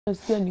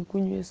Nasikia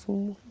nikunywe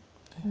sumu,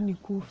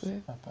 nikufe.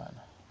 Hapana.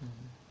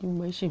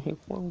 Maisha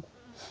imekuwa ngumu.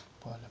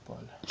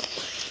 Pole.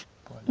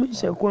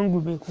 Maisha kwangu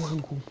imekuwa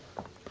ngumu.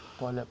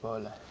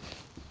 Pole.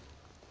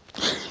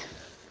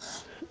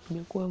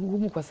 Imekuwa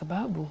ngumu kwa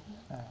sababu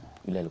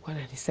yule alikuwa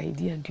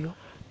ananisaidia ndio.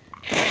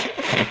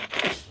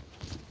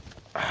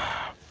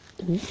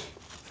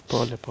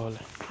 Pole.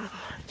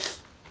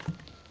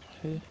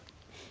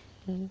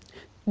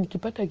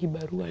 Nikipata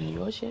kibarua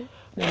nioshe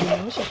na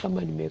ninaosha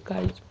kama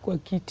nimekaa kwa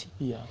kiti.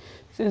 Yeah.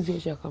 Siwezi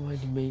osha kama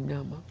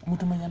nimeinama.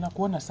 Mtu mwenye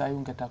anakuona saa hii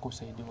ungetaka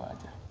usaidiwe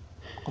aje?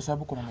 Kwa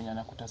sababu kuna mwenye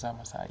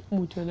anakutazama saa hii.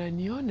 Mtu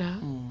ananiona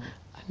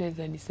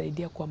anaweza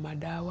nisaidia kwa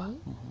madawa.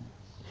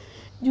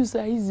 Juu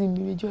saa hizi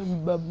nimejua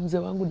mzee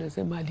wangu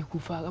nasema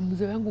alikufaga.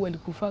 Mzee wangu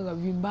alikufaga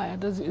vibaya,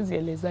 hata siwezi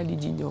eleza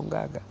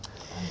alijinyongaga.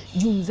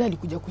 Juu mzee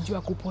alikuja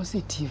kujua ku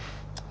positive.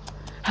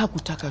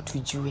 Hakutaka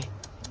tujue.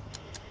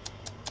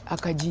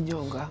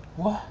 Akajinyonga.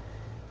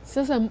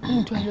 Sasa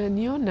mtu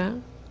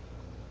ananiona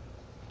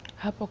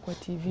hapa kwa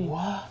TV.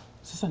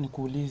 Sasa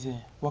nikuulize,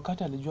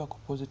 wakati alijua ku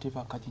positive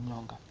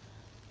akajinyonga.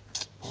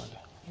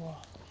 Pole.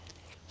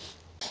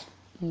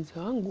 Mzee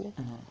wangu.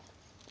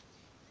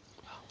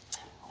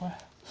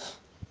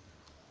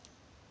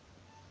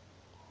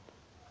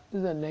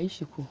 Sasa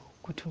naishi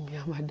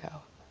kutumia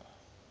madawa.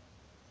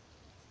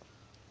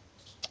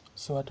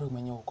 So hata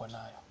mwenyewe uko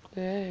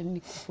nayo.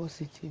 Niko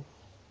positive.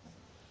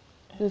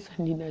 Sasa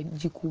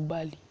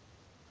ninajikubali.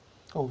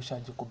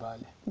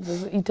 Ushajikubali.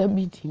 Sasa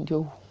itabidi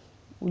ndio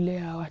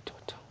ulea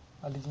watoto.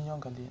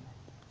 Alijinyonga lini?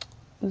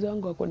 Mzee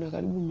wangu ako na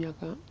karibu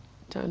miaka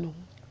 5.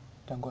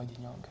 Tangu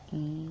ajinyonge.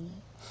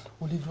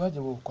 Ulijuaje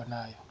wewe uko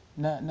nayo?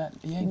 Na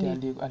yeye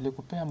ndiye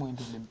alikupea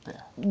mwendo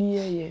ulimpea? Ni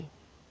yeye.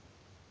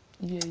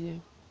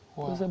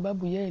 Kwa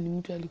sababu yeye ni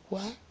mtu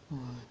alikuwa.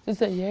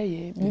 Sasa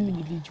yeye mimi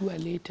nilijua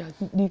later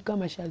ni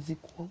kama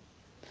shazikuwa.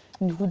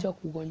 Nilikuja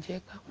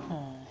kugonjeka.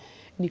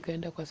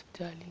 Nikaenda kwa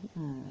hospitali.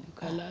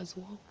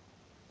 Nikalazwa.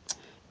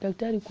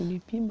 Daktari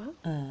kunipima.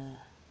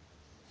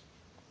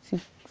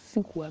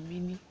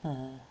 Sikuamini.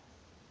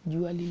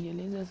 Juu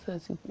alinieleza sasa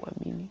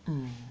sikuamini.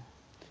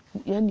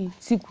 Yaani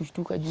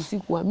sikushtuka juu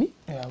sikuamini.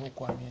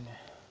 Hukuamini.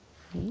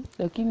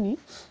 Lakini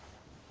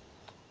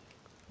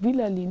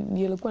vile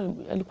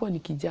alikuwa ni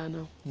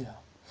kijana.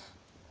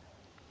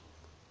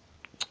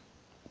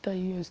 Hata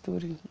hiyo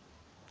story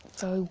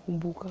sawa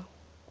kumbuka.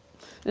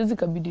 Sasa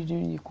kabidi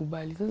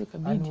nikubali. Sasa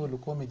kabidi.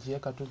 Ulikuwa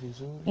umejiweka tu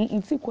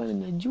vizuri. Sikuwa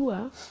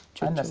ninajua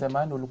chochote.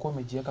 Anasema ulikuwa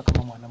umejiweka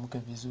kama mwanamke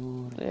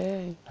vizuri.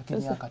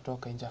 Lakini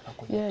akatoka nje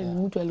akakuletea.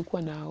 Mtu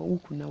alikuwa na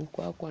huku na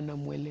huko hapo na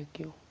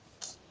mwelekeo.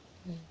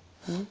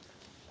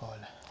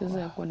 Pole.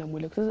 Sasa hakuwa na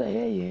mwelekeo. Sasa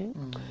yeye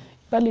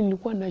pale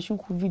nilikuwa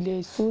nashuku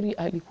vile story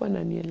alikuwa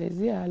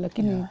ananielezea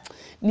lakini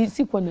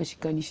sikuwa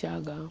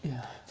nashikanishaga.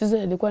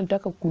 Sasa alikuwa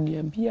anataka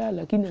kuniambia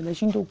lakini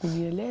anashindwa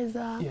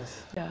kunieleza.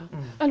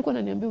 Alikuwa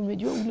ananiambia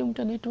umejua ule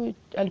mtu anaitwa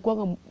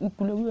alikuwa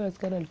kuna huyo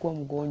askari alikuwa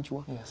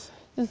mgonjwa.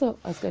 Sasa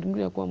askari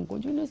mwingine alikuwa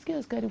mgonjwa. Unasikia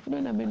askari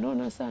fulani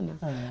amenona sana.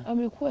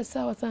 Amekuwa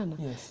sawa sana.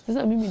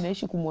 Sasa mimi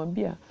naishi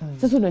kumwambia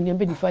sasa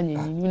unaniambia nifanye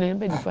nini?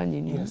 Unaniambia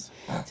nifanye nini?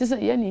 Sasa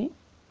yani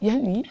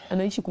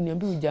anaishi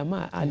kuniambia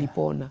ujamaa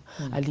alipona.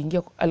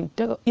 Aliingia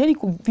alitaka yani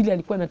vile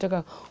alikuwa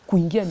anataka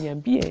kuingia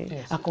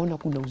niambie akaona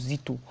kuna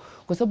uzito.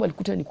 Kwa sababu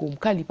alikuta niko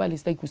mkali pale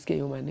sitaki kusikia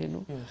hiyo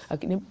maneno.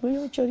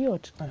 Akiniambia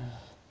Choriot.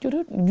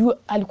 Choriot juu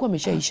alikuwa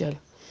ameshaisha.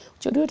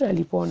 Choriot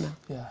alipona.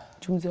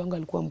 Mzee wangu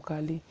alikuwa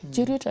mkali.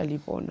 Choriot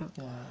alipona.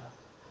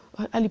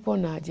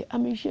 Alipona aje?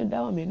 Ameishia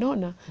dawa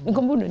amenona.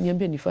 Nikamwambia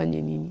unaniambia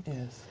nifanye nini?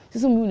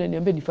 Sasa mimi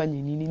unaniambia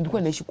nifanye nini?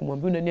 Nilikuwa naishi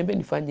kumwambia unaniambia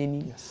nifanye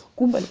nini?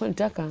 Kumbe alikuwa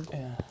anataka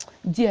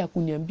njia ya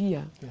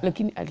kuniambia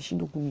lakini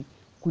alishindwa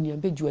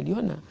kuniambia juu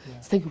aliona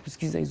sitaki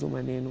kusikiza hizo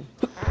maneno.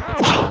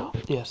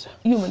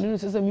 Hiyo maneno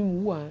sasa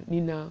mimi huwa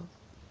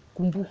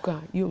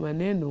ninakumbuka hiyo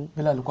maneno.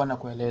 Vile alikuwa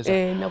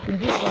anakueleza.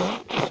 Nakumbuka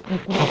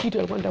kuna kitu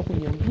alikuwa anataka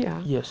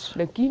kuniambia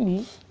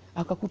lakini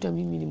akakuta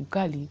mimi ni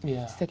mkali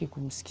sitaki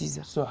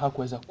kumsikiza. So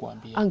hakuweza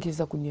kuambia.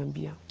 Angeweza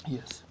kuniambia.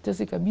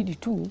 Sasa ikabidi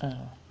tu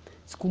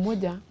siku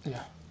moja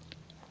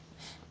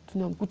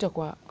tunamkuta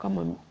kwa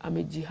kama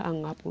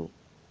amejihang hapo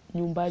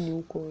nyumbani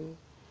huko.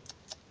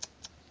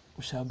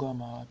 Ushago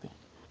ama wapi?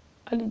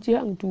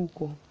 Alijihang tu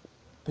huko.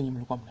 Penye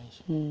mlikuwa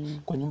mnaishi?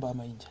 Kwa nyumba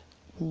ama nje?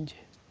 Nje.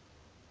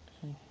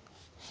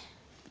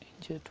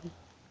 Nje tu.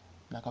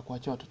 Na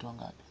akakuachia watoto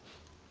wangapi?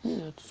 Mimi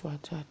na watoto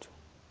 3.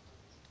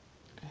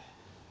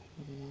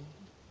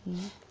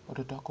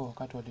 Watoto wako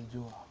wakati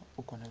walijua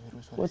uko na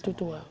virusi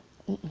watoto wa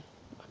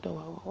hata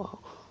wao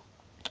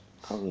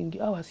wengi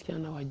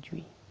wasichana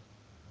wajui.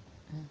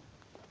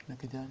 Na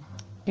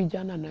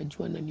kijana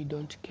anajua na ni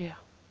don't care.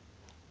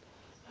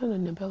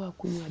 Ananiambia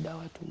kunywa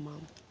dawa tu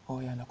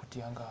mama.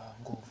 Yanakutianga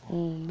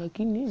nguvu.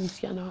 Lakini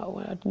msichana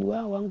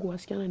wangu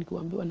wasichana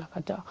nikiwaambiwa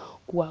nakataa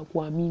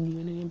kuamini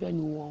wananiambia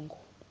ni uongo.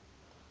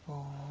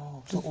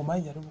 So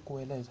umejaribu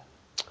kueleza?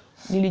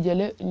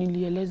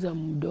 Nilieleza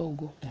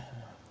mdogo.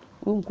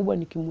 Huyu mkubwa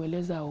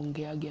nikimueleza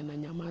aongeage na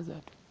nyamaza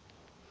tu.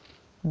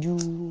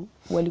 Juu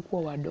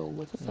walikuwa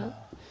wadogo sasa.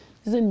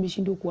 Sasa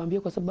nimeshindwa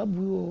kuambia kwa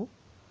sababu huyo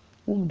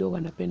huyu mdogo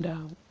anapenda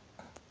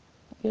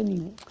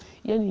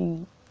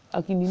yani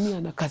akinini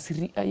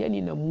anakasiri,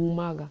 yani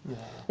namuumaga.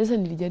 Sasa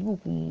nilijaribu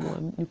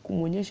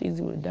kumwonyesha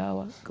hizi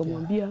dawa,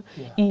 nikamwambia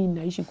hii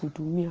inaishi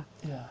kutumia.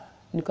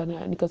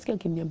 Nikasikia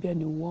akiniambia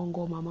ni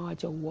uongo, mama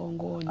acha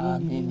uongo,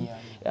 nini.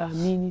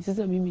 Amini.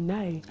 Sasa mimi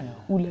naye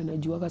ule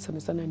anajuaga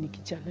sana sana ni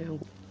kijana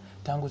yangu.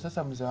 Tangu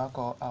sasa mzee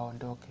wako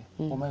aondoke,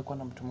 umewahi kuwa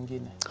na mtu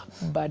mwingine?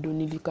 Bado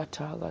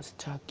nilikataga,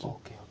 sitaki.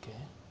 Okay.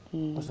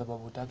 Kwa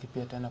sababu hutaki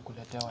pia tena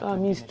kuletea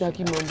watu. Mimi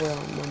sitaki mambo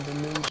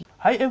mengi.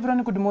 Hi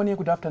everyone, good morning,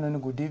 good afternoon,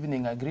 good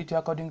evening. I greet you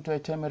according to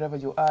your time wherever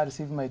you are.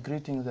 Receive my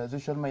greetings as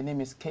usual. My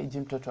name is KG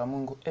Mtoto wa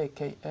Mungu,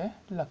 aka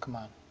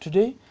Luckman.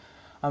 Today,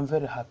 I'm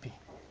very happy.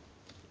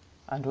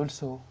 And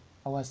also,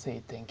 I want to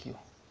say thank you.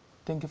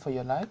 Thank you for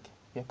your like,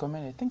 your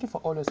comment, and thank you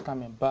for always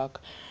coming back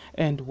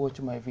and watch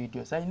my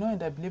videos. I know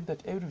and I believe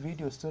that every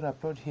video story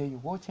upload here, you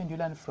watch and you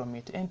learn from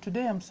it. And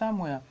today I'm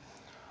somewhere,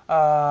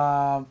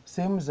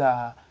 sehemu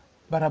za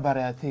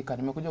barabara ya Thika.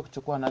 Nimekuja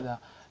kuchukua another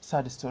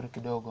sad story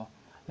kidogo.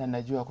 Na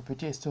najua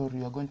kupitia story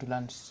you are going to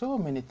learn so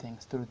many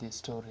things through this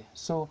story.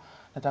 So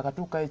nataka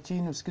tu kae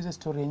chini usikize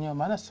story yenyewe,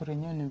 maana story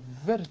yenyewe ni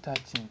very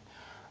touching,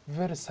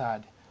 very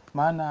sad.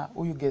 Maana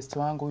huyu guest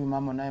wangu, huyu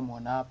mama naye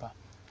muona hapa,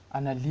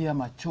 analia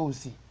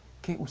machozi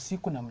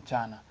usiku na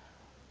mchana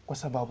kwa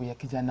sababu ya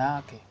kijana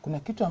yake. Kuna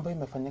kitu ambayo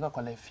imefanyika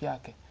kwa life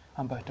yake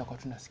ambayo tutakuwa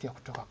tunasikia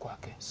kutoka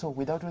kwake. So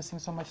without wasting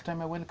so much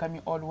time, I welcome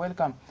you all.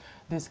 Welcome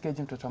this KG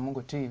Mtoto wa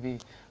Mungu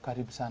TV.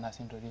 Karibu sana, as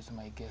introduce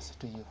my guest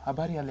to you.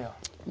 Habari ya leo?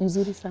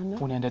 Mzuri sana.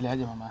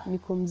 Unaendeleaje mama?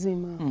 Niko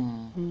mzima.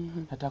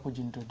 Nataka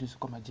kujintroduce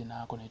kwa majina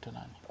yako, unaitwa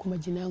nani? Kwa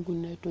majina yangu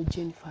ninaitwa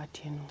Jennifer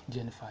Atieno.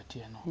 Jennifer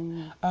Atieno.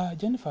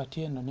 Jennifer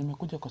Atieno,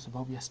 nimekuja kwa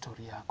sababu ya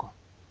story yako.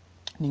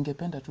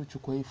 Ningependa tu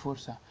chukua hii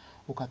fursa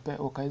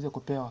ukaweze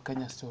kupea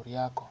Wakenya story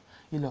yako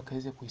ili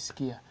wakaweze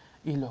kuisikia,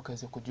 ili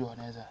wakaweze kujua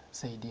wanaweza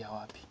saidia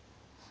wapi.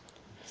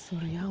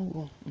 Story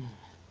yangu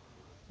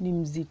ni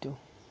mzito.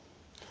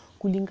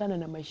 Kulingana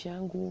na maisha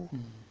yangu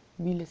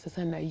vile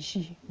sasa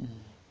naishi.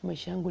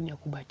 Maisha yangu ni ya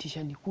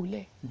kubahatisha, ni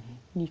kule,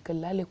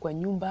 nikalale kwa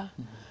nyumba,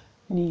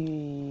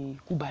 ni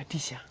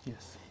kubahatisha.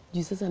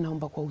 Juu sasa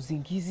naomba kwa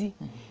uzingizi,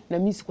 na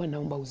mimi sikuwa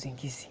naomba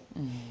uzingizi.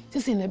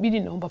 Sasa inabidi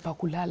naomba pa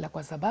kulala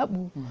kwa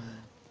sababu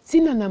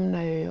sina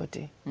namna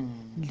yoyote.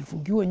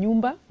 Nilifungiwa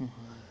nyumba,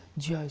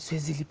 juu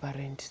siwezi lipa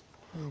rent.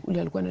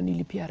 Ule alikuwa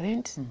ananilipia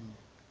rent,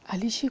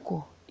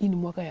 alishiko. Hii ni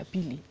mwaka ya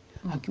pili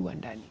akiwa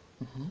ndani.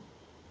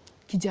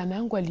 Kijana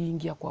yangu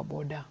aliingia kwa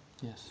boda.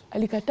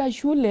 Alikataa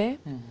shule,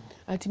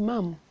 ati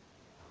mam,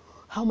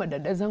 hao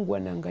madada zangu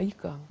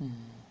wanahangaika.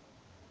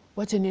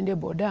 Wacha niende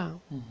boda,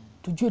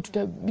 tujue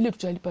vile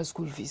tutalipa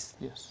school fees.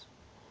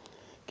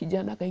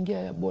 Kijana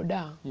akaingia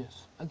boda,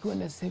 akiwa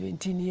na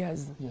 17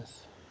 years.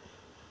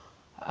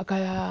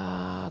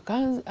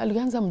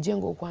 Alianza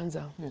mjengo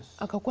kwanza.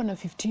 Akakuwa na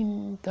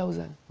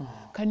 15,000.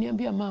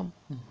 Kaniambia mam,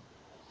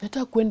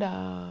 nataka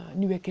kwenda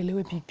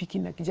niwekelewe pikipiki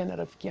na kijana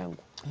rafiki yangu.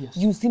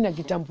 Juu sina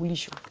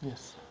kitambulisho.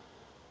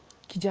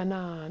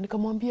 Kijana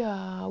nikamwambia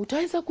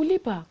utaweza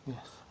kulipa?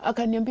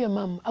 Akaniambia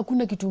mam,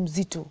 hakuna kitu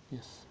mzito.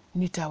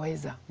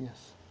 Nitaweza.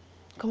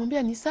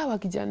 Nikamwambia ni sawa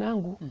kijana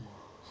wangu.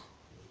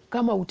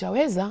 Kama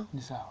utaweza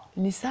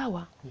ni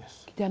sawa.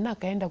 Kijana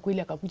akaenda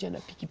kweli, akakuja na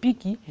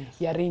pikipiki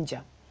ya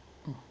Ranger.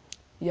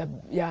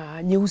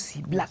 Ya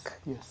nyeusi, black.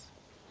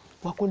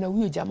 Wako na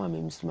huyo jamaa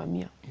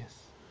amemsimamia.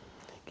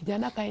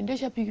 Kijana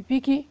akaendesha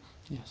pikipiki,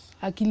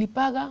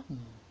 akilipaga.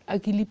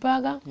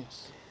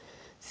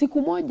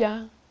 Siku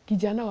moja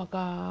kijana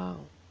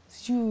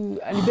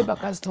alibeba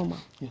customer.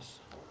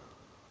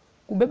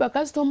 Kubeba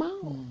customer,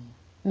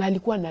 na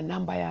alikuwa na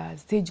namba ya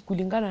stage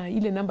kulingana na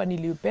ile namba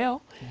niliyopewa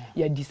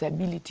ya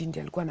disability,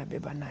 ndiye alikuwa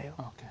anabeba nayo.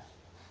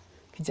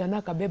 Kijana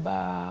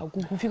akabeba,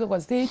 kufika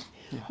kwa stage,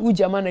 huyu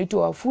jamaa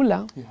anaitwa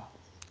Wafula,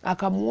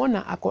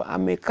 akamuona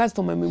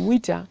customer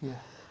amemuita,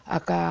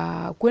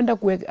 akakwenda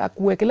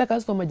kuwekelea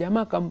customer,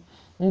 jamaa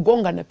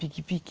akamgonga na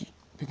pikipiki.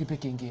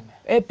 Pikipiki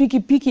nyingine.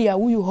 Pikipiki ya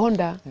huyu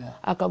Honda,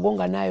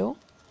 akagonga nayo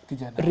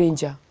kijana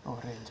Ranger.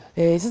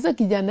 Sasa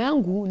kijana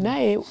yangu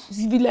naye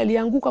vile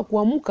alianguka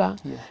kuamka,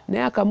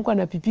 naye akaamka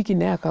na pikipiki,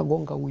 naye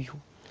akagonga huyu.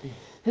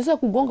 Sasa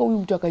kugonga huyu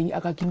mtu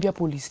akakimbia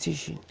police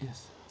station.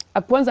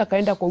 Kwanza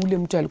akaenda kwa ule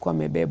mtu alikuwa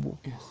amebebu.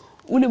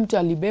 Ule mtu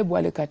alibebwa,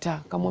 alikataa,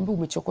 akamwambia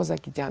umechokoza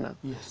kijana.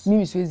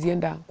 Mimi siwezi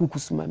enda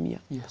kukusimamia.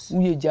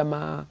 Huyo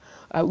jamaa,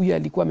 huyo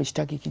alikuwa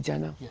ameshtaki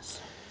kijana.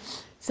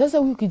 Sasa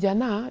huyu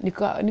kijana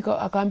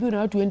akaambiwa na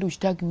watu uende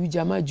ushtaki huyu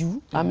jamaa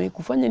juu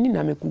amekufanya nini,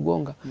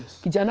 amekugonga.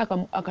 Kijana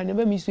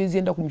akaniambia mimi siwezi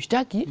enda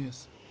kumshtaki.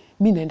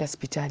 Mimi naenda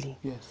hospitali.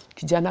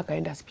 Kijana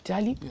akaenda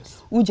hospitali.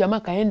 Huyu jamaa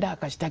kaenda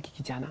akashtaki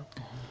kijana.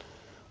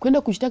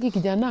 Kwenda kushtaki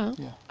kijana,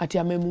 ati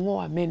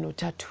amemngoa meno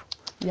 3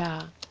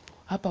 ya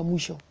hapa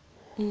mwisho.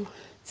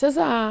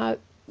 Sasa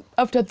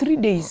after 3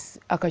 days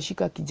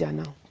akashika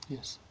kijana.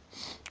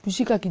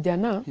 Kushika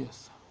kijana,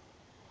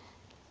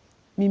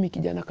 mimi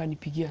kijana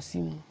kanipigia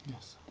simu.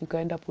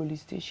 Nikaenda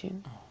police station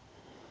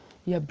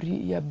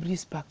ya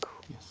Breeze Park.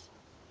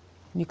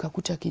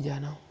 Nikakuta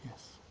kijana.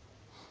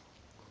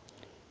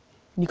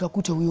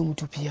 Nikakuta huyo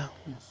mtu pia.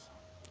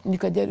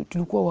 Nikajaribu,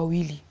 tulikuwa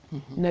wawili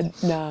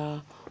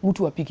na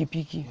mtu wa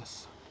pikipiki.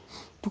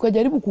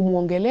 Tukajaribu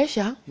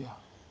kumuongelesha.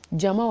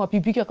 Jamaa wa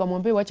pikipiki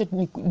akamwambia wacha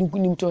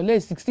nimtolee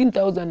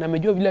 16,000 na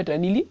amejua vile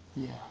atanili.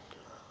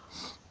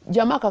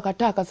 Jamaa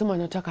akakataa, akasema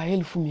anataka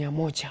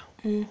 1,100.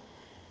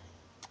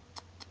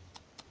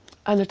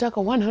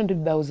 Anataka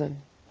 100,000.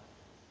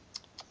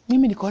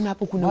 Mimi nikaona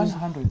hapo kuna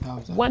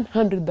 100,000.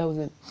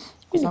 100,000.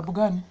 Kwa sababu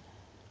gani?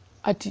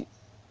 Ati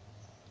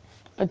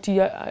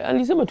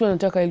alisema tu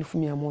anataka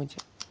 1,100.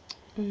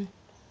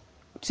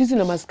 Sisi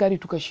na maskari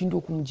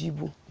tukashindwa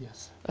kumjibu.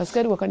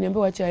 Askari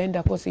wakaniambia wacha aende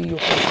akose hiyo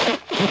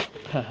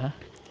pesa.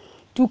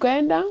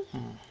 Tukaenda,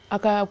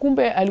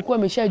 kumbe alikuwa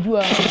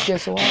ameshajua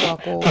mchezo wao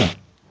wako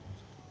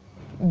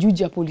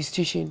Juja police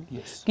station.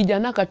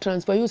 Kijana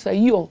akatransfer hiyo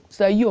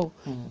saa hiyo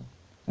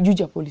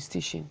Juja police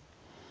station.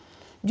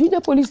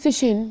 Juja police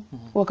station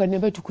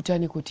wakaniambia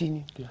tukutane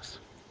kotini.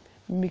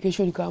 Mimi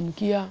kesho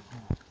nikaamkia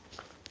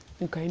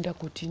nikaenda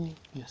kotini.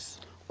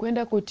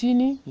 Kwenda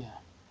kotini,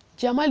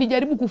 jamaa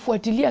alijaribu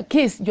kufuatilia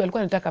case, juu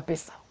alikuwa anataka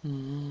pesa.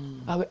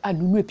 Awe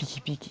anunue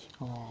pikipiki.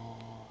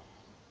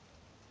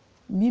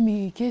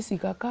 Mimi kesi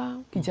kakaa,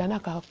 kijana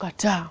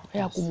kakataa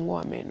ya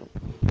kumngoa meno.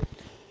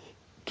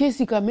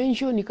 Kesi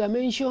nika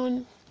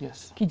mention,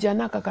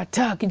 kijana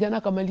kakataa,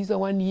 kijana kamaliza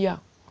 1 year.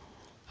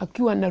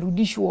 Akiwa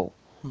anarudishwa,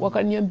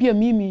 wakaniambia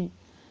mimi,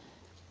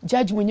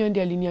 judge mwenyewe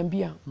ndiye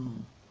aliniambia,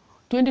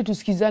 twende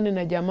tusikizane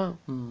na jamaa.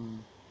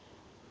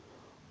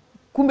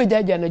 Kumbe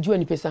judge anajua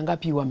ni pesa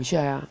ngapi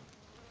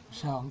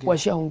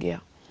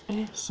washaongea.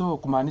 So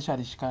kumaanisha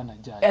alishikana na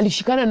judge.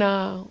 Alishikana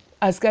na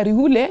askari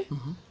ule,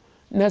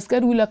 na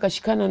askari ule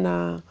akashikana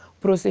na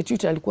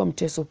prostitute, alikuwa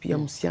mteso pia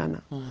msichana.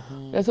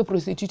 Sasa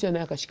prostitute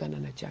naye akashikana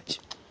na judge.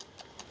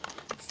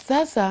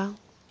 Sasa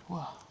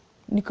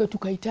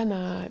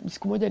tukaitana,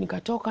 siku moja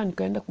nikatoka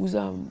nikaenda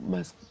kuuza,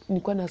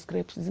 nilikuwa na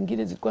scraps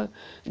zingine zilikuwa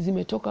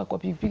zimetoka kwa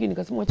pikipiki,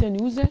 nikasema acha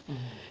niuze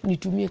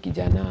nitumie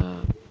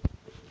kijana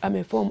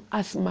ameform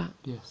asthma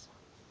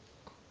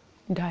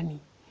ndani.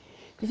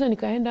 Sasa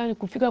nikaenda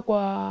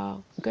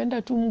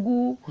nikaenda tu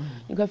mguu,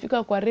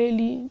 nikafika kwa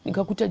reli,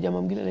 nikakuta jamaa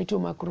mwingine anaitwa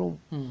Macrom.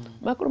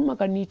 Macrom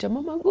akaniita,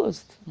 Mama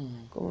Ghost.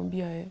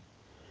 Nikamwambia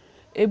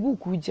hebu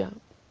kuja.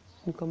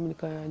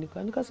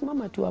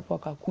 Nikasimama tu hapo,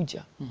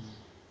 akakuja.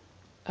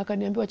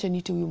 Akaniambia acha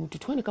niite huyo mtu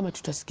tuone kama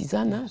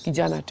tutasikizana,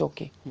 kijana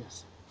atoke.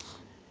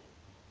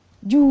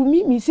 Juu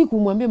mimi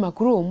sikumwambia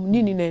Macrom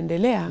nini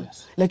naendelea,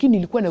 lakini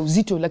nilikuwa na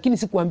uzito, lakini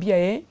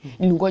sikuambia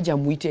nilingoja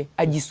muite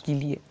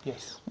ajisikilie.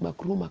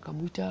 Macrom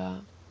akamuita,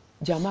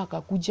 jamaa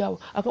akakuja,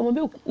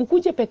 akamwambia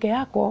ukuje peke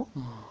yako.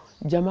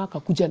 Jamaa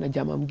akakuja na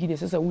jamaa mwingine,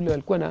 sasa ule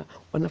walikuwa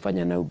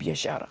wanafanya nao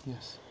biashara.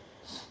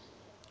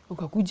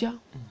 Ukakuja,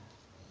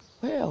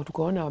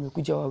 tukaona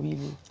wamekuja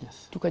wawili.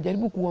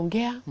 Tukajaribu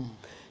kuongea.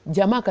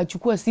 Jamaa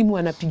akachukua simu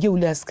anapigia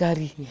ule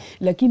askari.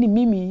 Lakini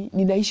mimi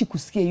ninaishi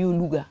kusikia hiyo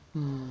lugha.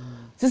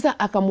 Sasa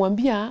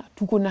akamwambia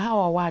tuko na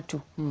hawa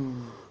watu.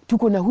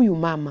 Tuko na huyu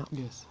mama.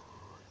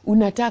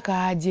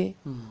 Unataka aje?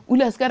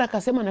 Ule askari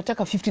akasema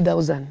nataka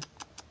 50,000.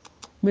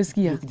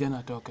 Umesikia? Kijana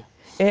atoke.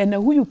 Na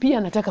huyu pia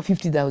anataka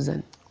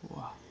 50,000.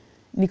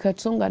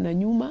 Nikasonga na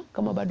nyuma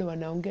kama bado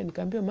wanaongea,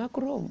 nikamwambia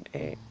Macrom,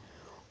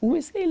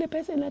 umesikia ile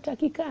pesa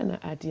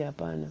inatakikana? Ati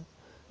hapana.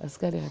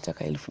 Askari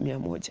anataka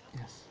 1,100.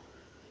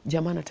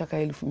 Jamaa anataka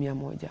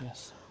 1,100.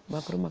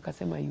 Macrom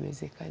akasema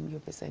haiwezekani, hiyo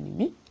pesa ni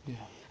mimi.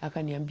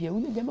 Akaniambia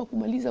ule jamaa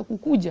kumaliza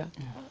kukuja.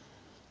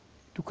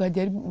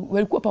 Tukajaribu,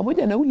 walikuwa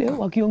pamoja na ule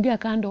wakiongea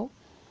kando.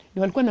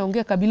 Ni walikuwa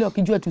naongea kabila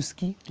wakijua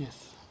tusikii.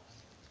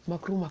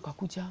 Macrom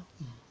akakuja,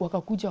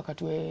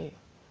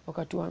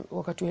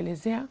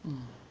 wakatuelezea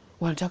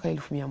wanataka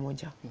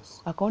 1,100.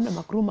 Akaona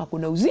Macrom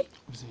akuna uzito.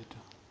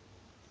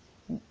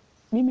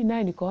 Mimi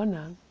naye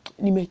nikaona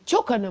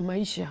nimechoka na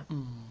maisha.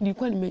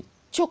 Nilikuwa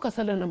nimechoka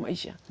sana na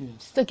maisha.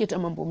 Sitaki hata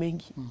mambo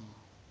mengi.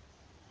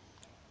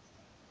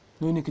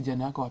 Nini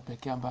kijana yako wa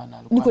pekee ambaye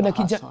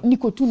alikuwa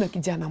niko tu na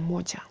kijana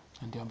mmoja.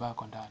 Ndio ambaye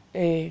ako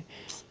ndani.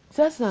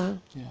 Sasa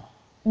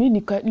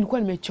mimi nilikuwa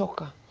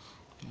nimechoka.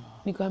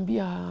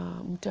 Nikamwambia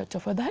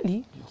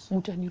tafadhali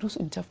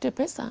mtaniruhusu nitafute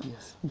pesa,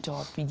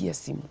 nitawapigia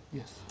simu.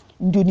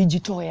 Ndio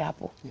nijitoe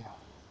hapo.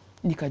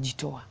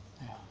 Nikajitoa.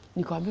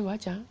 Nikamwambia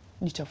acha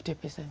nitafute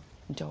pesa,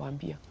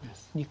 nitawaambia.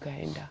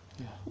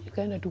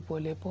 Nikaenda tu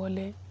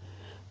pole.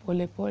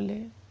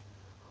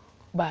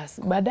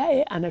 Basi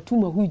baadaye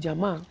anatuma huyu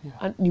jamaa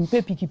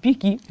nimpe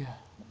pikipiki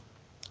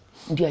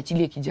ndio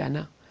achilie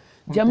kijana.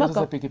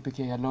 Jamaa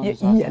pikipiki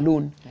ya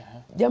loan.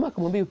 Jamaa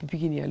akamwambia hiyo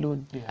pikipiki ni ya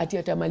loan. Ati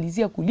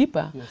atamalizia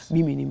kulipa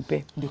mimi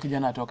nimpe. Ndio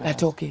kijana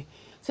atoke.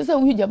 Sasa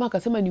huyu jamaa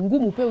akasema ni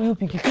ngumu pewe hiyo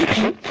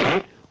pikipiki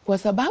kwa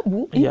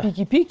sababu hii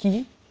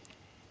pikipiki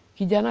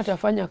kijana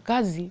atafanya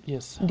kazi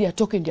ndio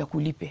atoke ndio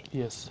kulipe.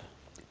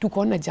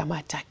 Tukaona jamaa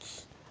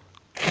hataki.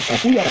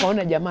 Huyu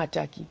akaona jamaa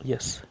hataki.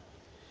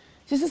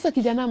 Sasa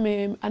kijana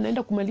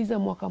anaenda kumaliza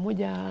mwaka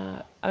moja,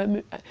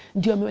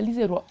 ndio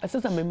amemaliza,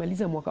 sasa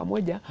amemaliza mwaka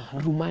moja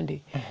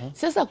rumande.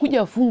 Sasa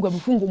kuja afungwa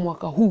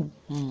mwaka huu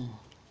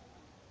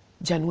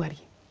Januari.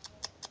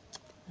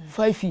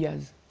 5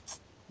 years.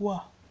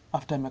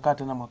 After amekaa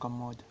tena mwaka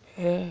mmoja.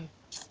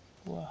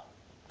 Wow.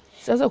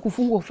 Sasa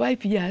kufungwa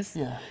 5 years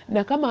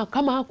na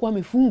kama hakuwa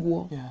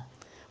amefungwa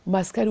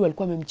maskari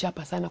walikuwa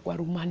wamemchapa sana kwa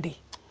rumande.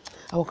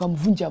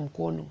 Wakamvunja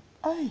mkono.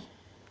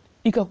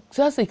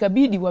 Sasa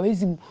ikabidi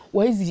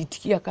wawezi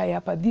itikia kaya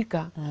hapa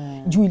Thika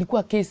juu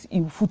ilikuwa kesi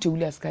ifute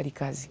ule askari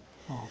kazi.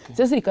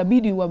 Sasa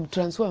ikabidi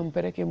wamtransfer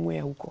wampeleke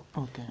Mwea huko.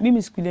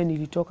 Mimi siku ile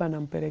nilitoka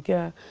na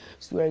mpelekea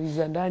suruali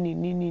za ndani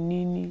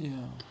nini.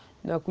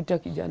 Na kuta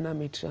kijana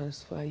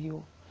ametransfer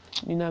hiyo.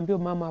 Ninaambia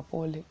mama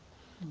pole.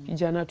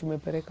 Kijana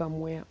tumepeleka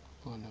Mwea.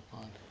 Pole.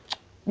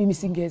 Mimi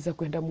singeweza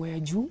kwenda Mwea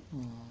juu.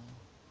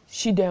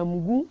 Shida ya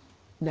mguu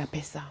na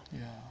pesa.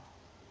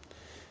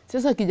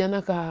 Sasa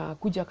kijana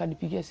kuja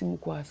akanipigia simu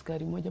kwa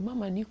askari moja,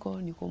 mama niko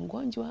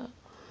mgonjwa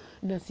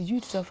na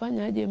sijui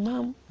tutafanya aje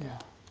mam.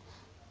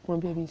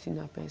 Mwambia mimi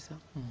sina pesa.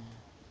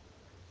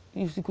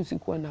 Hiyo siku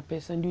sikuwa na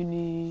pesa,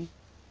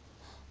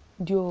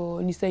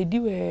 ndio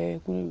nisaidiwe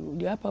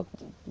hapa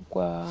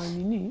kwa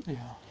nini.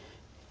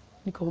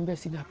 Nikamwambia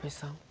sina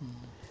pesa.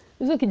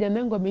 Sasa kijana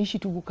wangu ameishi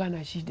tu kukaa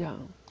na shida.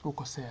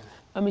 Uko sela.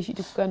 Ameishi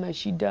tu kukaa na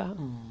shida.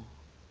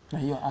 Na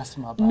hiyo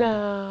asma baba.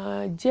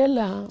 Na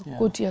jela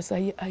koti ya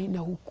sahi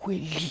haina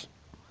ukweli.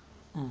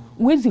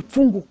 Huwezi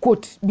fungu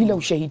koti bila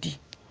ushahidi.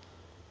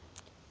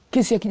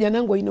 Kesi ya kijana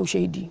wangu haina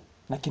ushahidi.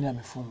 Lakini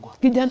amefungwa.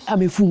 Kijana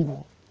amefungwa.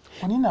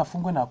 Kwa nini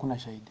afungwe na hakuna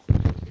shahidi?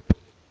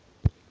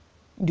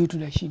 Ndio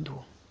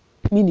tunashindwa.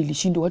 Mimi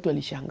nilishindwa, watu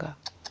walishangaa.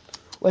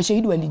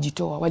 Washahidi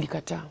walijitoa,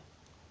 walikataa.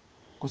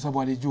 Kwa sababu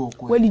walijua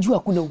ukweli. Walijua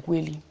hakuna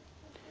ukweli.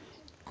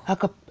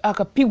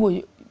 Akapigwa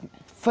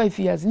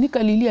 5 years.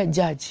 Nikalilia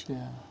judge.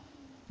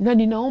 Na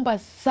ninaomba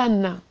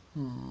sana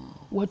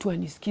watu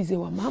wanisikize,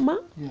 wa mama,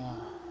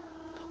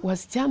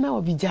 wasichana,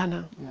 wa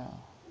vijana.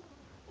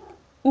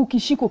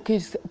 Ukishiko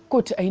kesi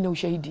kote haina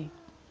ushahidi.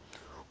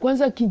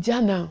 Kwanza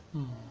kijana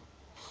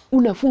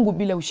unafungu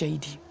bila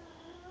ushahidi.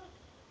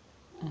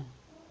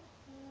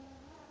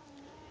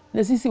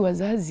 Na sisi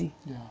wazazi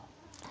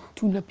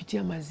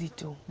tunapitia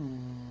mazito.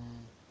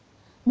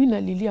 Mimi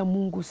nalilia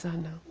Mungu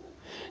sana.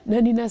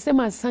 Na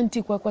ninasema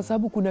asanti kwa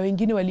sababu kuna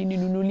wengine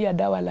walininunulia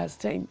dawa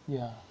last time.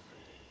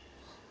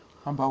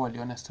 Ambao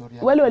waliona story.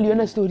 Wale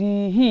waliona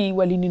story hii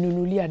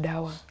walininunulia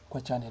dawa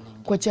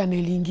kwa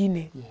channel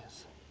nyingine.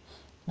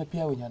 Na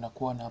pia wenye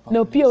wanakuona hapa.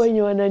 Na pia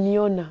wenye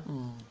wananiona.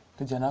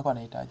 Kijana wako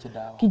anahitaji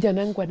dawa.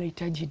 Kijana wangu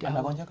anahitaji dawa.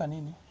 Anagonjeka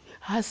nini?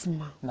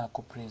 Asthma. Na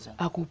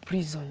ako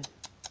prison.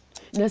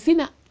 Na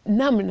sina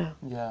namna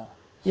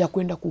ya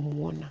kwenda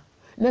kumuona.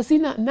 Na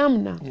sina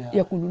namna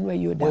ya kununua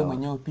hiyo dawa. Wewe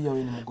mwenyewe pia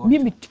wewe ni mgonjwa.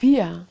 Mimi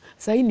pia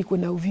sasa hivi niko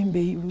na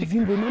uvimbe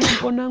unaona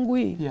mkono wangu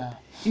hii.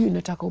 Hiyo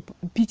inataka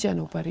picha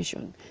na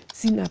operation.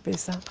 Sina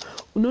pesa.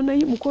 Unaona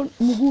hii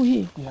mguu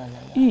hii?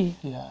 Hii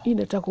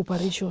inataka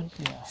operation.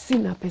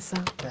 Sina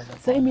pesa.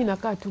 Sasa mimi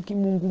nakaa tu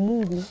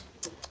kimungu.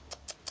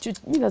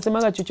 Mimi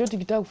nasemaga chochote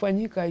kitaka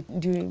kufanyika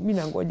ndio mimi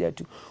nangoja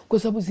tu. Kwa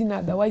sababu sina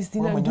otherwise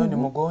sina nguvu. Wewe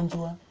mwenyewe ni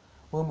mgonjwa.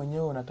 Wewe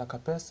mwenyewe unataka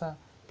pesa.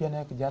 Pia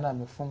naye kijana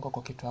amefungwa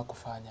kwa kitu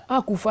hakufanya.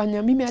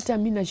 Hakufanya. Mimi hata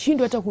mimi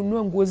nashindwa hata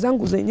kununua nguo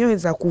zangu zenyewe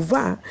za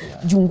kuvaa.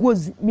 Juu nguo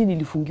mimi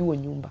nilifungiwa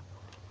nyumba.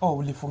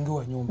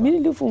 Ulifungiwa nyumba? Mimi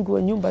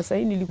nilifungiwa nyumba, sasa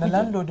nilikuja. Na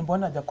landlord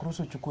mbona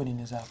hajakuruhusu uchukue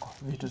nini zako,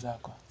 vitu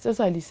zako?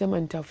 Sasa alisema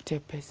nitafute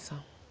pesa.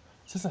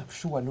 Sasa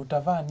shughuli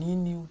utavaa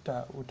nini,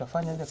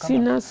 utafanya ile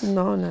kama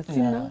sinaona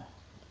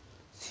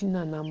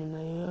sina namna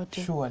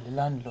yoyote. Shughuli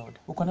landlord.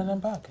 Uko na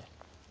namba yake?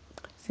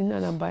 Sina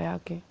namba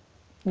yake.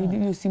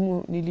 Nilio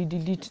simu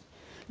nilidelete.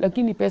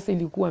 Lakini pesa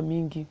ilikuwa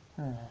mingi.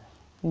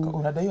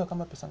 Unadaiwa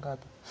kama pesa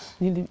ngapi?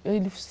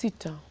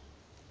 6,000.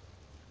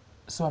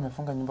 So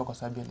amefunga nyumba kwa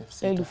sababu ya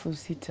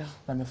 6,000.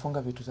 Na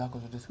amefunga vitu zako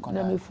zote ziko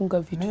na amefunga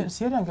vitu.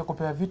 Sieri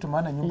angekupea vitu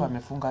maana nyumba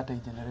amefunga hata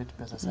igenerate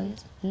pesa sasa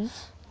hizi.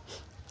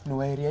 Ni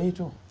wa area hii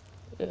tu?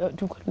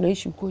 Tuko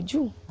tunaishi huko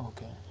juu.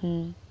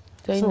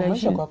 So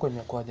maisha kwako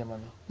imekuwaje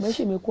mami?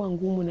 Maisha imekuwa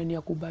ngumu na ni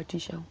ya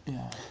kubahatisha.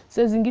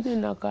 Saa zingine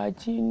nakaa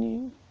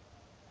chini.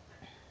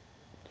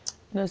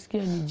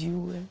 Nasikia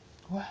nijiue.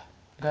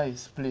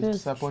 Guys, please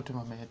support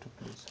mama yetu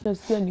please.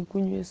 Nasikia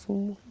nikunywe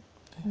sumu.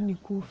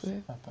 Nikufe.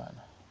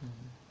 Hapana.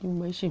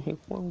 Maisha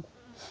imekuwa ngumu.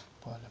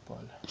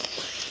 Pole.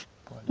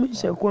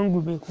 Maisha kwangu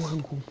imekuwa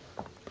ngumu.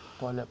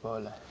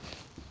 Pole.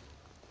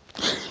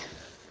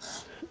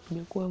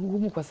 Imekuwa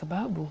ngumu kwa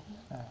sababu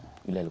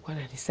yule alikuwa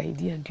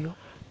ananisaidia ndio.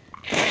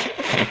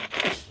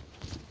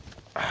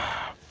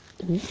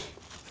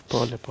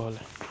 Pole.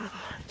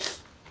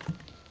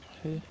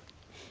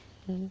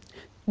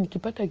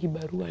 Nikipata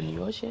kibarua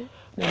nioshe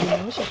na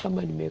ninaosha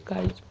kama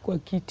nimekaa kwa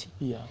kiti.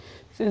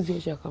 Siwezi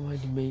osha kama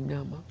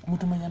nimeinama.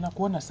 Mtu mwenye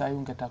anakuona saa hii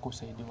ungetaka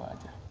usaidiwe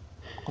aje?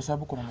 Kwa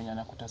sababu kuna mwenye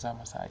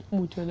anakutazama saa hii.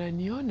 Mtu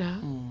ananiona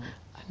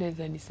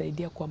anaweza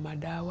nisaidia kwa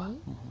madawa.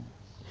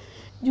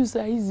 Juu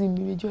saa hizi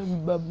nimejua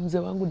mzee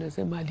wangu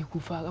nasema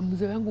alikufaga.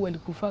 Mzee wangu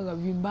alikufaga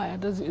vibaya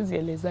hata siwezi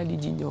eleza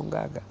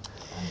alijinyongaga.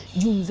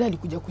 Juu mzee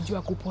alikuja kujua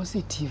ako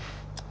positive.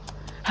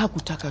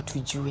 Hakutaka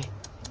tujue.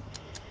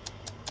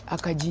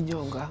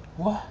 Akajinyonga.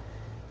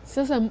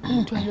 Sasa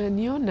mtu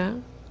ananiona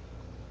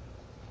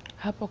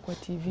hapa kwa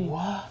TV.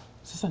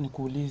 Sasa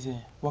nikuulize,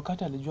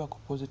 wakati alijua ako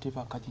positive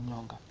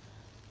akajinyonga.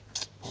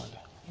 Pole.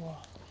 Wow.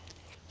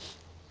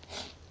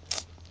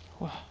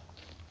 Wow.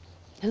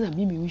 Sasa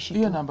mimi wishi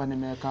hiyo namba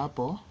nimeweka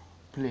hapo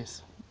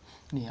place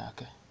ni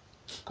yake.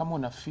 Kama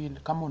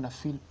una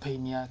feel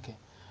pain yake,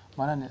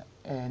 maana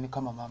ni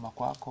kama mama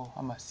kwako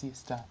ama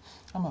sister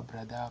ama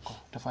brother yako,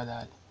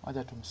 tafadhali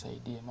wacha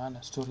tumsaidie,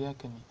 maana story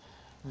yake ni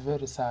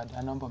very sad,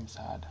 anaomba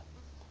msaada.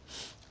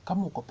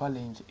 Kama uko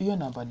pale nje, hiyo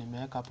namba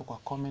nimeweka hapo kwa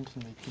comment,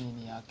 nimeipini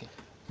ni yake.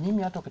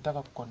 Mimi hata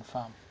ukitaka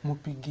kuconfirm,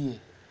 mpigie.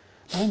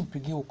 Wewe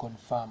mpigie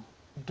uconfirm.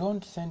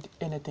 Don't send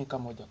anything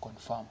kama huja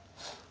confirm.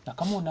 Na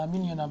kama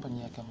unaamini hiyo namba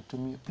ni yake,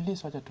 mtumie.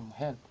 Please wacha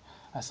tumhelp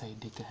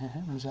asaidike.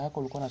 Mzee wako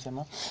ulikuwa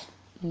unasema?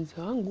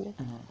 Mzee wangu.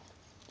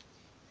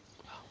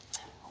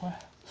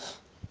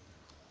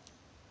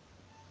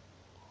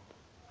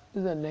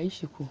 Sasa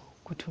naishi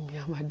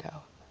kutumia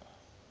madawa.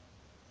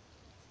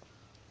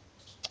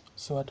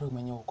 So hata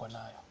mwenyewe uko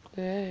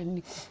nayo?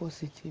 Niko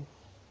positive.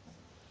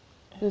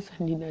 Sasa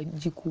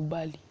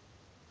ninajikubali.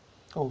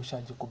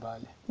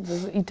 Ushajikubali.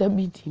 Sasa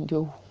itabidi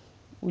ndio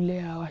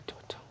ulea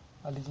watoto.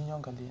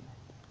 Alijinyonga lini?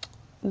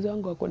 Mzee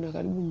wangu ako na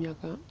karibu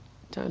miaka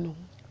 5.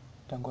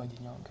 Tangu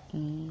ajinyonge.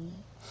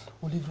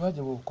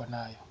 Ulijuaje wewe uko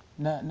nayo?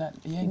 Na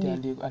yeye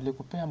ndiye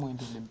alikupea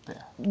mwendo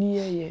ulimpea? Ni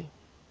yeye.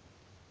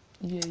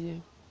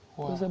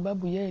 Wow. Kwa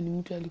sababu yeye ni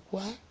mtu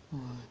alikuwa.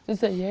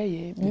 Sasa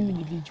yeye mimi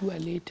nilijua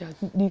later,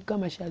 ni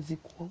kama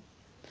shazikuwa.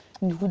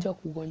 Nilikuja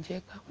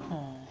kugonjeka.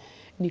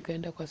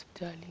 Nikaenda kwa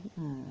hospitali.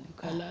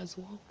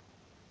 Nikalazwa.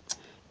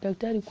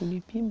 Daktari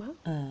kunipima.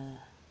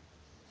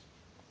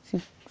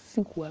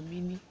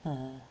 Sikuamini.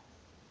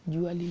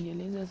 Juu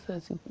alinieleza,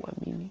 sasa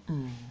sikuamini.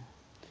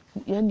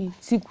 Yaani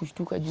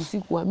sikushtuka juu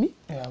sikuamini.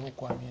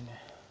 Hukuamini.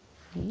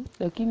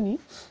 Lakini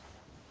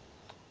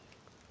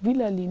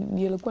vile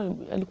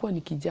alikuwa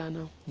ni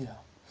kijana.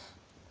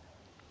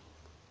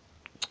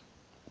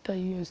 Hata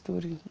hiyo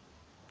story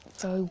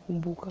sawa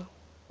kumbuka.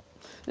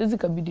 Sasa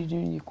kabidi tu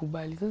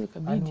nikubali. Sasa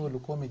kabidi. Ani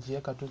ulikuwa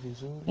umejiweka tu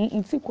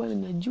vizuri? Sikuwa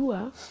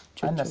ninajua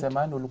chochote.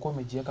 Anasema ulikuwa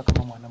umejiweka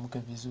kama mwanamke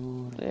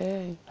vizuri.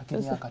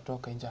 Lakini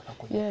akatoka nje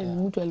akakuletea.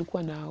 Mtu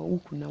alikuwa na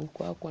huku na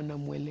huko hapo na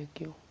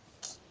mwelekeo.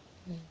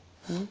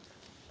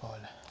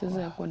 Pole.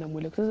 Sasa hakuwa na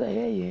mwelekeo. Sasa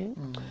yeye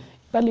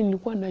pale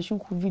nilikuwa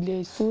nashuku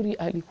vile story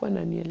alikuwa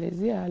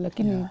ananielezea,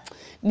 lakini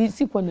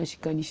sikuwa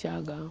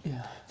nashikanishaga.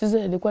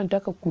 Sasa alikuwa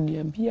anataka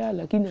kuniambia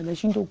lakini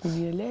anashindwa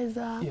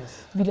kunieleza.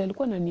 Vile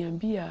alikuwa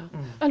ananiambia,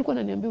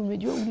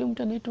 umejua ule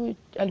mtu anaitwa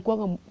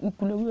alikuwa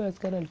kuna huyo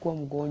askari alikuwa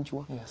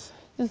mgonjwa.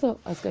 Sasa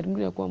askari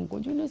mwingine alikuwa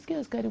mgonjwa. Unasikia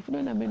askari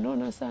fulani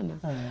amenona sana.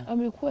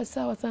 Amekuwa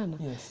sawa sana.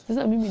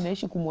 Sasa mimi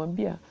naishi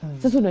kumwambia,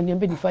 sasa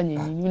unaniambia nifanye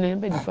nini?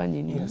 Unaniambia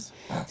nifanye nini?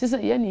 Sasa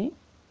yani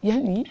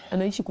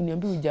anaishi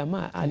kuniambia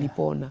jamaa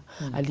alipona.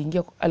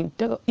 Aliingia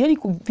alitaka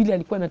vile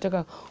alikuwa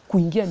anataka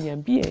kuingia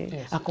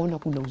niambie, akaona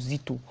kuna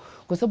uzito.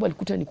 Kwa sababu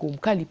alikuta niko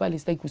mkali pale,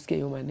 sitaki kusikia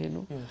hiyo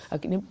maneno.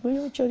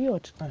 Akiniambia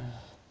Choriot.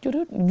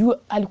 Choriot juu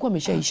alikuwa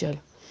ameshaisha.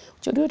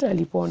 Choriot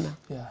alipona.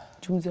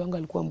 Mzee wangu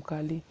alikuwa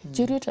mkali.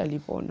 Choriot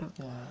alipona.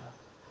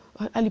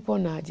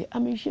 Alipona aje?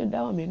 Ameishia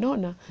dawa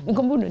amenona.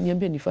 Nikamwambia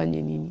unaniambia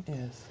nifanye nini?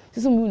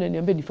 Sasa mimi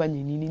unaniambia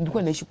nifanye nini?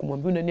 Nilikuwa naishi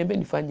kumwambia unaniambia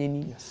nifanye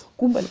nini?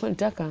 Kumbe alikuwa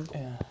anataka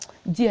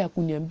njia ya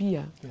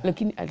kuniambia,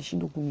 lakini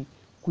alishindwa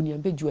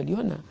kuniambia juu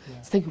aliona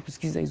sitaki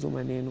kusikiza hizo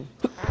maneno.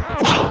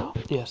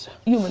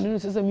 Hiyo maneno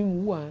sasa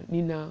mimi huwa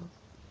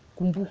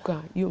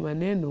ninakumbuka hiyo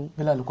maneno.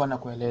 Vile alikuwa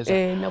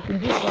anakueleza.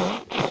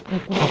 Nakumbuka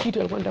kuna kitu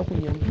alikuwa anataka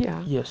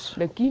kuniambia,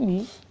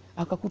 lakini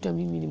akakuta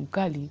mimi ni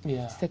mkali,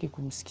 sitaki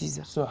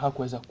kumsikiza. So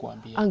hakuweza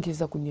kuambia.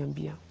 Angeweza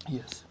kuniambia.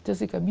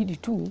 Sasa ikabidi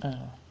tu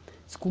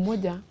siku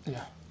moja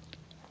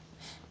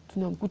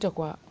tunamkuta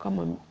kwa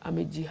kama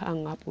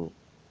amejihanga hapo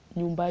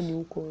nyumbani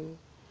huko.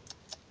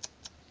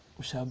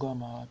 Ushagoa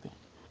wapi?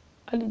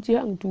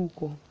 Alijihanga tu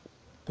huko.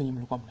 Penye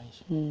mlikuwa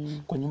mnaishi?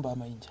 Kwa nyumba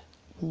ama nje?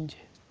 Nje.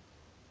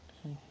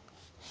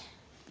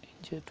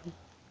 Nje tu.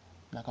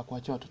 Na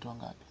akakuachia watoto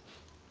wangapi?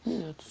 Mimi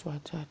na watoto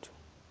 3.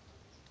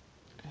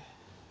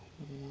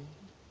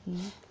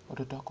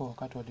 Watoto wako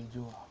wakati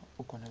walijua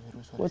uko na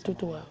virusi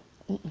watoto wa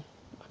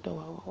hata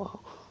wao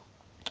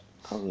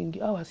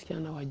hao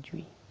wasichana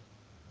wajui.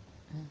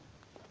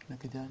 Na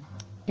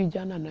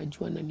kijana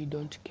anajua na ni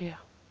don't care.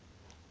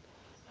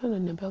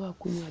 Ananiambia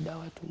kunywa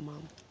dawa tu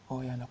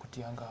mama.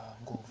 Yanakutianga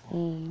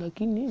nguvu.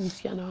 Lakini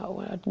msichana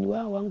ni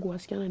wao wangu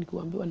wasichana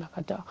nikiwaambiwa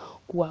nakataa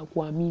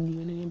kuamini,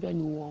 wananiambia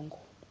ni uongo.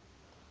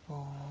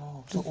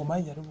 So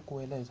umejaribu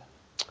kueleza?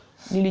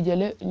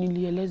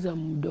 Nilieleza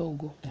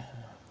mdogo.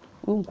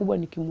 Huyu mkubwa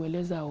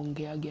nikimueleza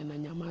aongeage na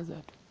nyamaza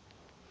tu.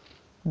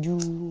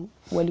 Juu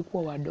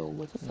walikuwa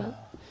wadogo.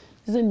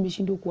 Sasa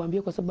nimeshindwa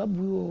kuambia kwa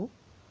sababu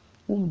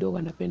huyu mdogo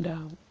anapenda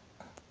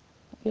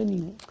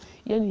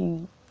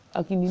yani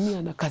akinimia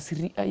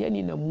anakasiria,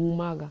 yani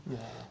namuumaga.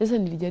 Sasa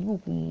nilijaribu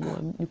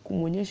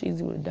kumuonyesha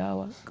hizi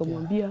dawa,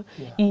 nikamwambia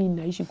hii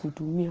inaishi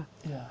kutumia.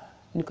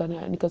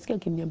 Nikasikia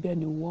akiniambia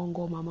ni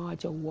uongo, mama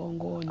acha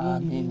uongo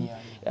nini.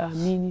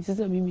 Amini.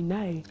 Sasa mimi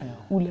naye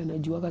ule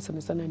anajuaga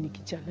sana sana ni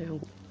kijana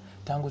yangu.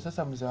 Tangu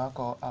sasa mzee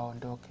wako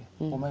aondoke,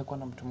 umewahi kuwa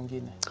na mtu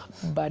mwingine?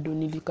 Bado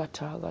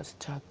nilikataga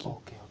sitaki.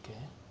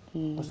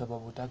 Kwa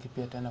sababu hutaki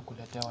pia tena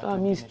kuletea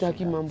watu. Mimi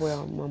sitaki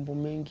mambo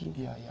mengi.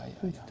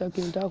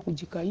 Sitaki, nataka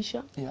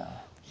kujikaisha.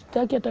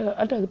 Sitaki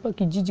hata hapa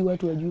kijiji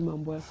watu wajui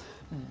mambo yao.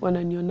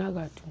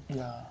 Wananionaga tu.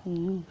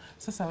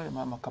 Sasa wewe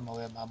mama, kama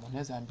wewe mama,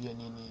 unaweza ambia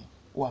nini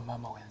wa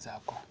mama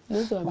wenzako?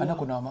 Maana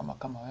kuna wamama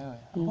kama wewe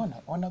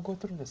ambao wana go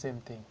through the same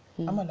thing.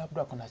 Ama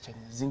labda kuna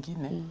challenge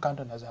zingine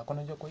kando na zako.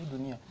 Unajua kwa hii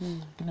dunia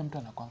kila mtu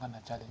anakuanga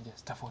na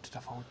challenges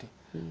tofauti.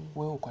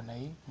 Wewe uko na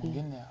hii,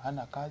 mwingine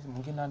hana kazi,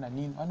 mwingine hana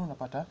nini. Yaani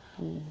unapata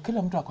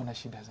kila mtu ako na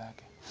shida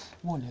zake.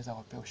 Wewe unaweza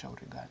wapea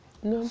ushauri gani?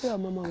 Naambia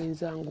mama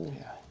wenzangu,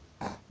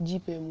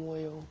 jipe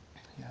moyo.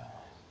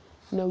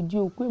 Na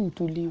ujue ukue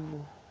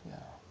mtulivu.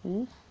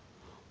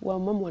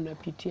 Wamama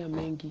wanapitia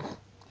mengi.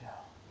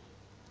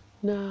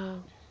 Na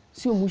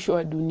sio mwisho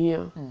wa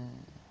dunia.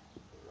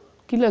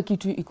 Kila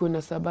kitu iko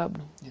na sababu.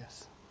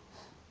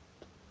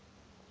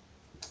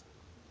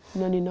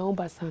 Na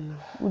ninaomba sana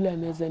ule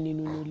anaweza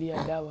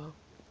ninunulia dawa.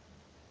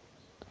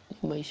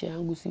 Maisha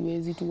yangu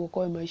siwezi,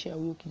 tuokoe maisha ya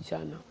huyo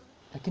kijana.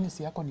 Lakini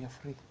si yako ni ya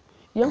free?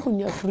 Yangu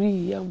ni ya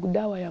free, yangu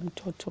dawa ya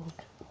mtoto.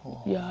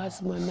 Ya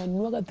asthma na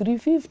nuaga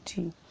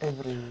 350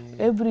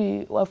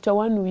 every after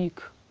 1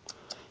 week.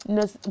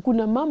 Na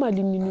kuna mama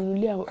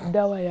alininunulia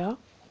dawa ya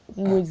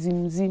mwezi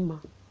mzima.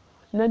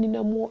 Na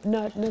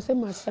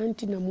nasema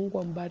asante na Mungu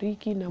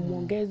ambariki na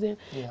muongeze.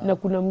 Na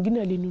kuna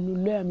mwingine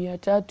alinunulia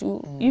 300.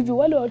 Hivi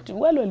wale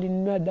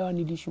walinunua dawa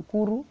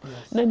nilishukuru.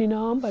 Na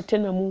ninaomba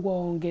tena Mungu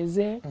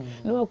aongezee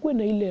na wakuwe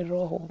na ile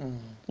roho.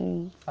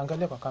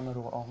 Angalia kwa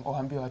kamera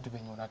uambie watu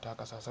venye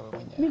unataka sasa wewe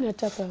mwenyewe. Mimi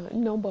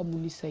ninaomba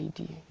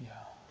munisaidie.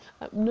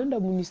 Naomba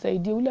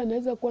munisaidie. Ule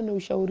anaweza kuwa na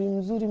ushauri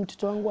mzuri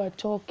mtoto wangu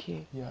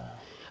atoke.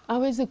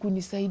 Aweze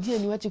kunisaidia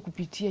niwache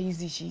kupitia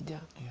hizi shida.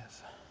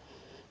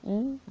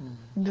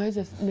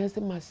 Naweza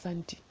nasema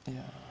asante.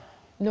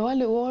 Na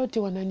wale wote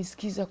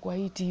wananisikiza kwa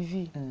hii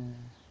TV.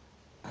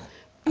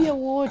 Pia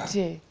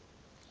wote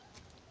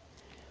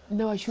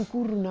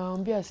nawashukuru,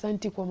 nawaambia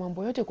asante kwa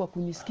mambo yote, kwa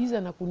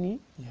kunisikiza na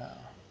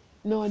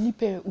na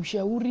wanipe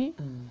ushauri,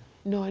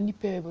 na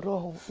wanipe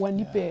roho,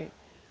 wanipe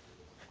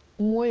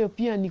moyo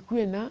pia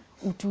nikuwe na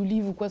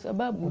utulivu, kwa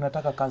sababu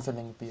unataka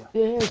counseling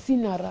pia.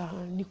 Sina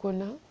raha,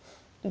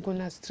 niko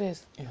na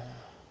stress.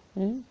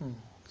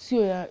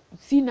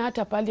 Sina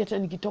hata pali, hata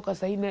nikitoka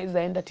sasa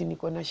naweza enda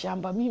niko na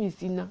shamba, mimi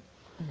sina.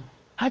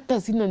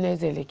 Hata sina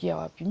naweza elekea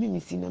wapi,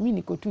 mimi sina. Mimi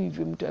niko tu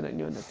hivyo, mtu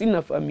ananiona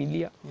sina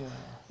familia.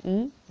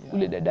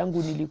 Ule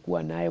dadangu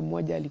nilikuwa naye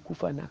mmoja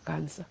alikufa na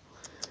kansa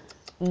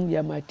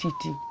ya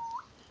matiti.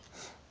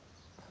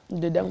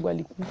 Dadangu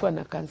alikufa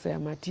na kansa ya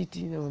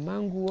matiti, na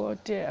mamangu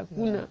wote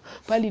hakuna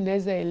pali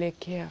naweza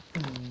elekea.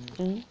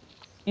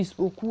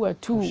 Isipokuwa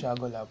tu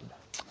ushago labda.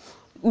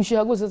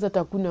 Ushago sasa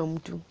takuna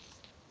mtu.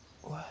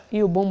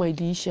 Hiyo boma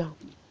iliisha.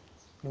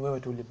 Ni wewe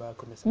tu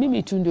ulibaki umesema?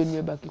 Mimi tu ndio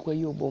nimebaki kwa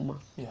hiyo boma.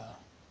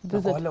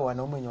 Kwa wale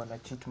wanaume wenye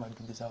wanacheat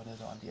mabibi zao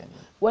unaweza waambia nini?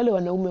 Wale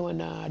wanaume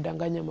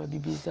wanadanganya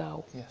mabibi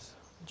zao.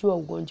 Jua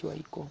ugonjwa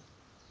iko.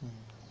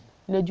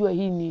 Najua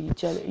hii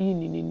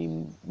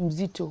ni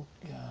mzito.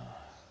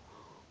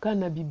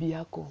 Kana bibi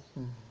yako.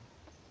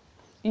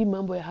 Hii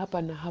mambo ya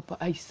hapa na hapa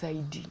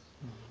haisaidii.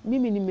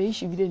 Mimi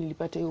nimeishi vile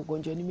nilipata hiyo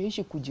ugonjwa,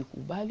 nimeishi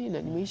kujikubali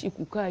na nimeishi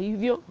kukaa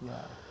hivyo.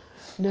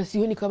 Na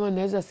sioni kama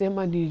naweza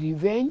sema ni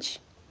revenge.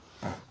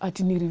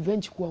 Ati ni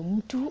revenge kwa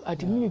mtu,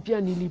 ati mimi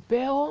pia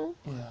nilipeo.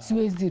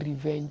 Siwezi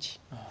revenge.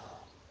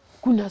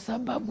 Kuna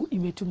sababu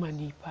imetuma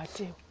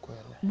niipate.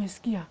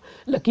 Umesikia?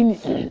 Lakini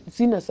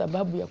sina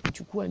sababu ya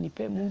kuchukua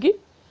nipe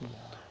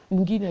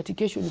mwingine ati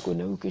kesho niko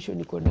na huyu, kesho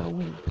niko na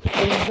huyu.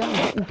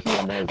 Wenzangu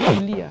ukiwa nayo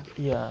tulia.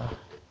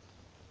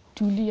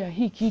 Tulia,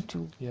 hii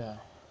kitu.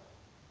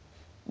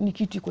 Ni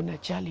kitu iko na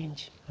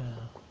challenge.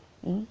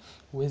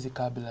 Huwezi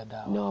kaa bila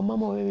dawa. Na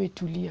wamama wewe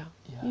tulia.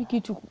 Hii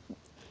kitu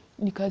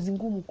ni kazi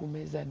ngumu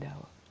kumeza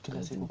dawa.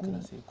 Kila siku.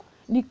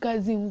 Ni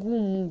kazi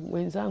ngumu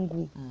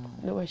wenzangu,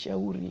 na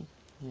washauri.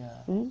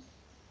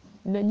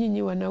 Na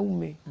nyinyi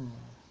wanaume.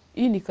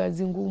 Hii ni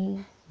kazi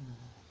ngumu.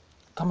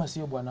 Kama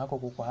sio bwana wako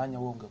kukuhanya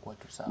wewe ungekuwa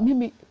tu sawa.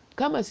 Mimi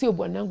kama sio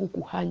bwanangu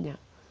kuhanya,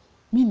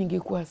 mimi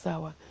ningekuwa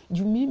sawa.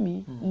 Juu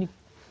mimi ni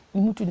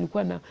mtu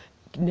nilikuwa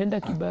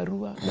naenda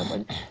kibarua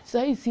na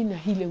sasa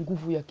sina ile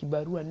nguvu ya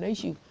kibarua,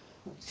 naishi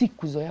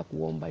sikuzoea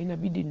kuomba,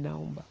 inabidi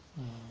ninaomba.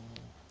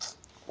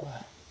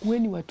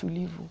 Kuweni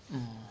watulivu.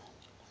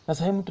 Na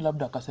sasa mtu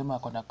labda akasema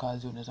ako na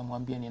kazi, unaweza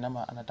mwambia ni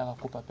nama anataka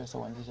kukupa pesa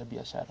uanzishe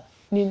biashara?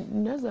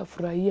 Ninaweza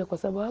furahia kwa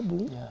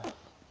sababu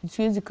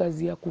siwezi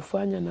kazi ya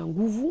kufanya na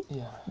nguvu,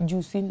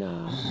 juu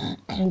sina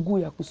mguu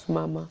ya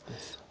kusimama.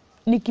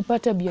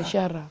 Nikipata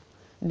biashara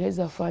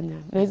naweza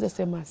fanya, naweza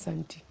sema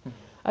asante.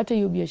 Hata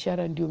hiyo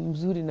biashara ndio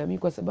mzuri na mimi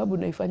kwa sababu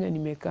naifanya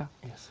nimekaa.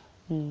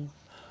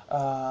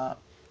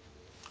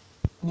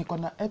 Niko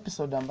na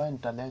episode ambayo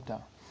nitaleta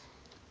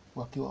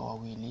wakiwa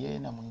wawili, yeye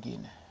na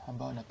mwingine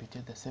ambao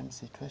wanapitia the same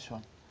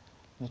situation.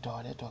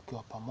 Nitawaleta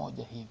wakiwa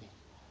pamoja hivi.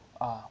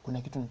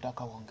 Kuna kitu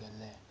nitaka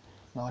waongelee.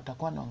 Na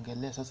watakuwa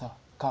naongelea sasa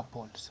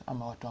couples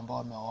ama watu ambao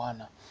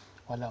wameoana,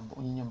 wala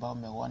nyinyi ambao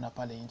wameoana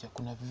pale nje,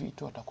 kuna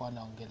vitu watakuwa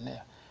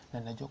naongelea na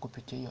najua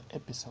kupitia hiyo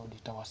episode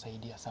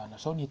itawasaidia sana.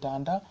 So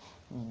nitaandaa,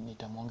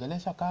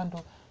 nitamuongelesha kando,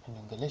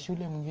 niongeleshe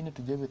yule mwingine,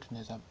 tujue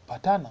tunaweza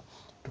patana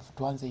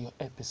tuanze hiyo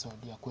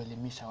episode ya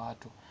kuelimisha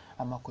watu,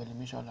 ama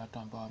kuelimisha wale watu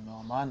ambao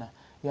wameoana.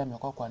 Yeye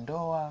amekuwa kwa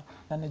ndoa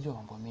na anajua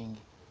mambo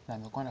mengi, na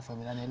amekuwa na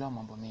familia, anaelewa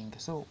mambo mengi.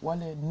 So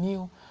wale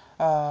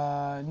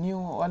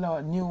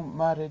new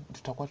married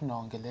tutakuwa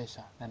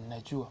tunaongelesha, na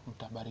ninajua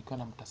mtabarikiwa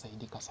na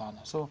mtasaidika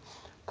sana. So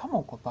kama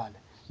uko pale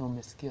na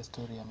umesikia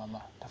story ya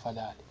mama,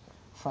 tafadhali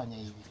fanya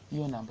hivi.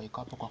 Hiyo namba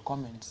iko hapo kwa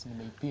comments,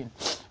 nimeipin,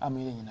 ama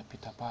ile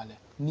inapita pale.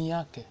 Ni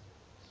yake.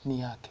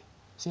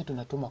 Si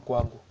tunatuma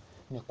kwangu,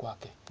 ni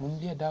kwake.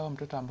 Mnunulie dawa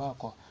mtoto ambaye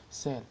ako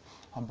cell,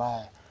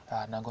 ambaye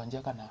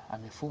anagonjeka na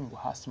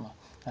amefungwa asthma,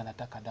 na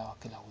anataka dawa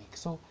kila wiki.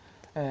 So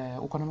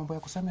uko na mambo ya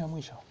kusema ya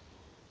mwisho?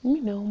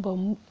 Mimi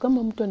naomba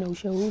kama mtu ana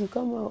ushauri,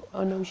 kama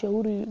ana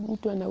ushauri,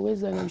 mtu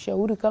anaweza na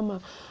ushauri,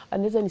 kama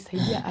anaweza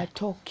nisaidia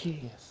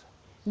atoke.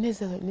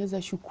 Yes.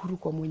 Naweza shukuru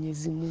kwa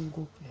Mwenyezi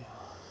Mungu.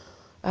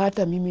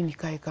 Hata mimi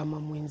nikae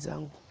kama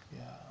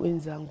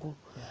wenzangu.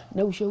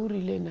 Na ushauri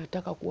ile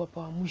nataka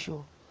kuwapa wa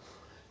mwisho,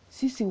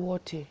 sisi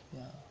wote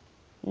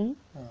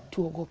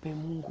tuogope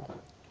Mungu.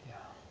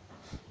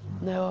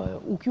 Na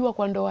ukiwa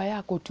kwa ndoa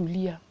yako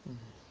tulia.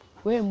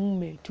 We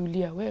mume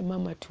tulia, we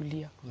mama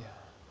tulia.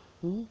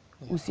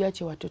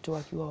 Usiache watoto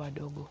wakiwa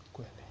wadogo.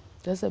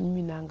 Sasa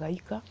mimi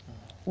nahangaika,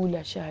 ule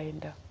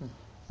ashaenda.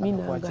 Mimi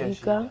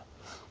nahangaika,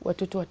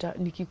 watoto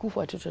nikikufa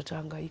watoto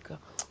watahangaika.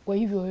 Kwa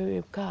hivyo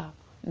wewe kaa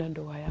na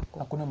ndoa yako.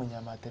 Hakuna mwenye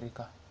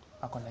ameathirika,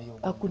 hakuna hiyo.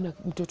 Hakuna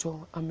mtoto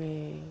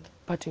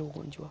amepata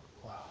ugonjwa.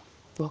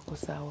 Wako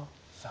sawa.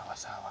 Sawa.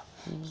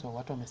 So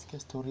watu wamesikia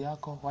story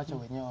yako, wacha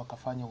wenyewe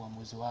wakafanya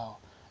uamuzi wao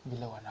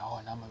vile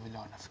wanaona ama vile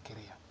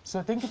wanafikiria.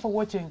 So thank you for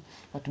watching,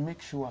 but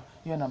make sure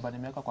hiyo namba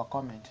nimeweka kwa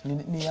comment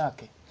ni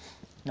yake.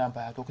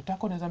 Namba yake.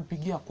 Ukitaka unaweza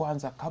mpigia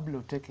kwanza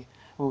kabla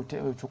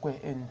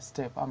uchukue any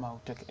step, ama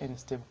utake any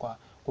step kwa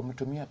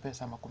kumtumia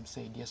pesa ama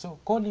kumsaidia. So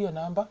call hiyo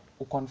namba,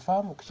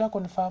 uconfirm, ukisha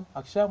confirm,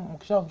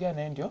 mkishaongea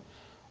naye ndio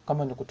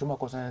kama ni kutuma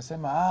kwa sana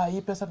nasema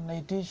hii pesa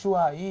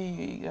tunaitishwa,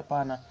 hii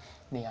hapana,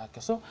 ni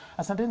yake. So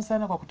asanteni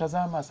sana kwa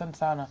kutazama, asante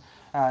sana,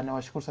 na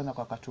washukuru sana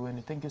kwa wakati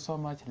wenu. Thank you so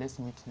much. Let's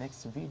meet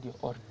next video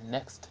or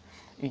next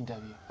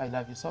interview. I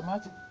love you so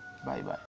much. Bye bye.